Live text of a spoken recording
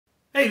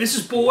Hey, this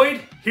is Boyd,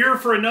 here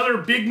for another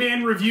Big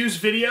Man Reviews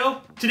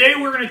video. Today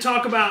we're going to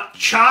talk about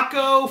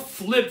Chaco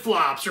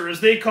flip-flops, or as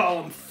they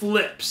call them,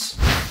 flips.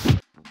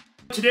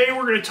 Today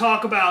we're going to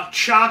talk about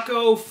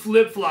Chaco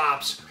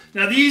flip-flops.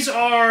 Now these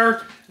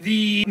are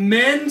the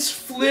men's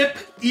flip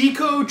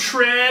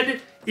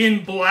EcoTread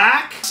in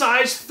black,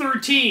 size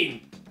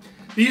 13.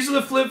 These are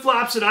the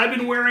flip-flops that I've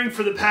been wearing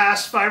for the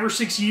past 5 or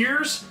 6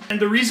 years. And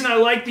the reason I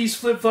like these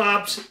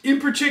flip-flops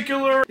in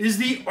particular is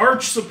the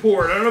arch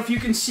support. I don't know if you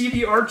can see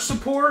the arch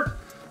support.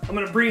 I'm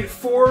going to bring it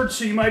forward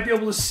so you might be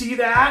able to see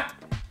that.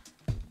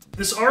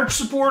 This arch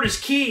support is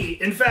key.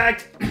 In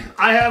fact,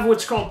 I have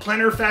what's called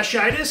plantar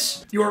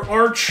fasciitis. Your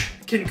arch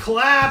can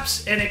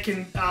collapse and it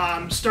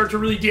can start to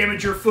really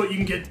damage your foot. You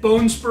can get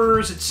bone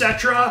spurs,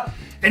 etc.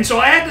 And so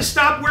I had to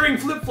stop wearing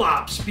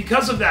flip-flops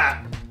because of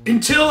that,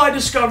 until I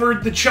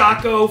discovered the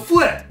Chaco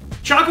Flip.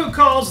 Chaco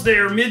calls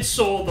their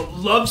midsole the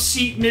Love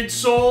Seat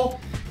midsole,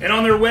 and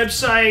on their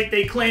website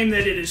they claim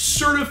that it is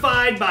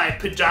certified by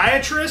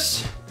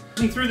podiatrists.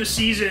 And through the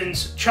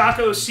seasons,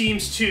 Chaco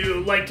seems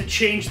to like to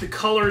change the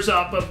colors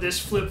up of this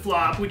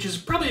flip-flop, which is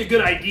probably a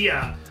good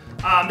idea.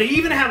 They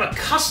even have a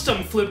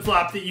custom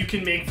flip-flop that you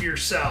can make for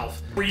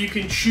yourself, where you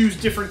can choose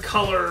different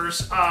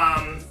colors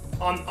on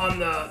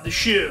the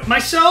shoe.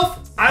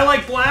 Myself, I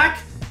like black,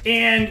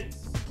 and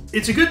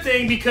it's a good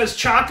thing because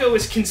Chaco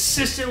is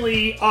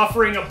consistently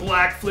offering a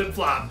black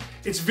flip-flop.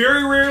 It's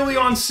very rarely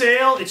on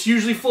sale. It's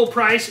usually full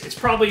price. It's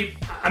probably,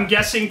 I'm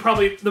guessing,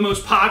 probably the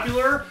most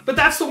popular, but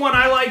that's the one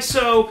I like,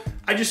 so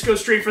I just go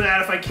straight for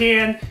that if I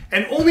can,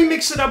 and only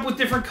mix it up with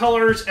different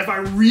colors if I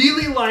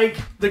really like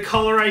the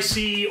color I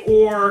see,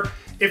 or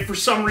if for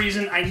some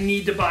reason I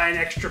need to buy an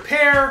extra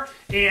pair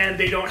and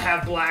they don't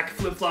have black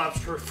flip-flops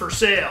for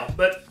sale.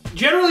 But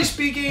generally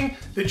speaking,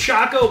 the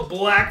Chaco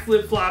black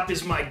flip-flop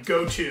is my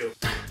go-to.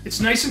 It's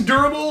nice and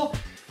durable.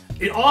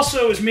 It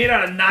also is made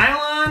out of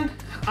nylon,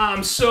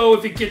 so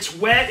if it gets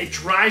wet, it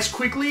dries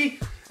quickly,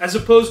 as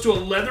opposed to a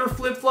leather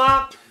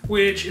flip-flop,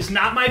 which is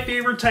not my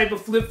favorite type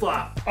of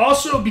flip-flop.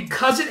 Also,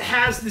 because it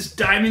has this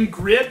diamond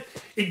grip,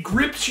 it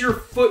grips your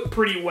foot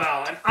pretty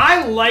well, and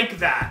I like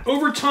that.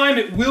 Over time,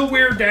 it will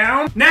wear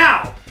down.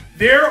 Now,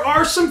 there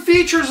are some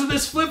features of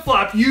this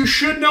flip-flop you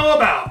should know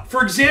about.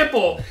 For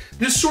example,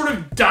 this sort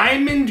of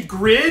diamond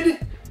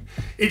grid,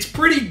 it's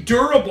pretty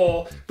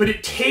durable, but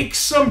it takes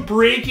some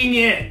breaking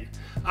in.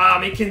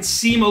 It can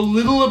seem a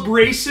little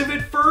abrasive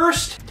at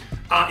first.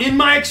 In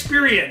my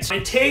experience,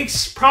 it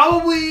takes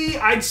probably,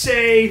 I'd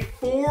say,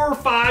 4,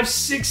 5,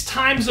 6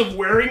 times of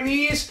wearing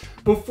these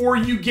before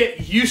you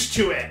get used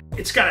to it.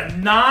 It's got a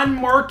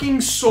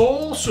non-marking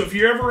sole, so if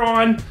you're ever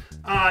on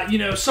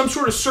some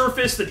sort of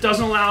surface that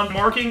doesn't allow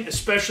marking,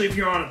 especially if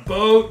you're on a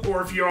boat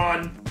or if you're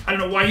on, I don't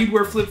know why you'd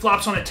wear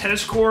flip-flops on a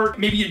tennis court,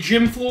 maybe a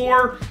gym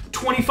floor.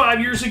 25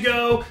 years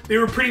ago, they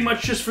were pretty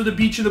much just for the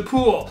beach or the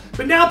pool.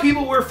 But now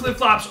people wear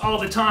flip-flops all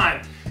the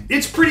time.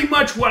 It's pretty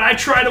much what I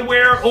try to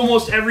wear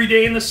almost every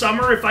day in the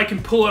summer if I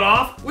can pull it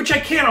off, which I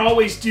can't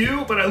always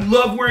do, but I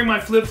love wearing my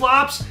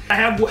flip-flops. I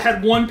have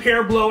had one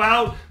pair blow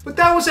out, but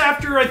that was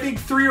after, I think,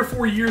 3 or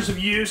 4 years of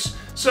use,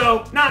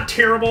 so not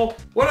terrible.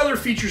 What other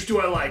features do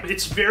I like?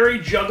 It's very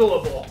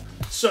juggleable.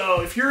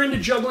 So if you're into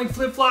juggling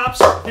flip-flops,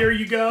 there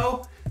you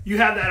go. You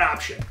have that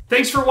option.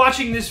 Thanks for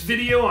watching this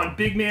video on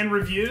Big Man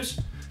Reviews.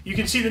 You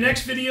can see the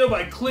next video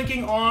by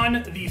clicking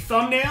on the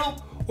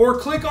thumbnail, or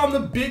click on the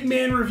Big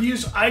Man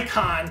Reviews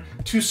icon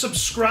to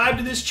subscribe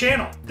to this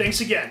channel.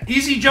 Thanks again.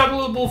 Easy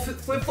juggleable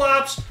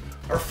flip-flops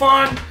are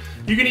fun.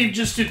 You can even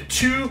just do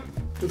 2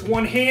 with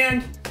one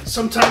hand.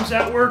 Sometimes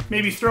that works.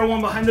 Maybe throw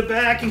one behind the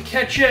back and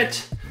catch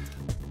it.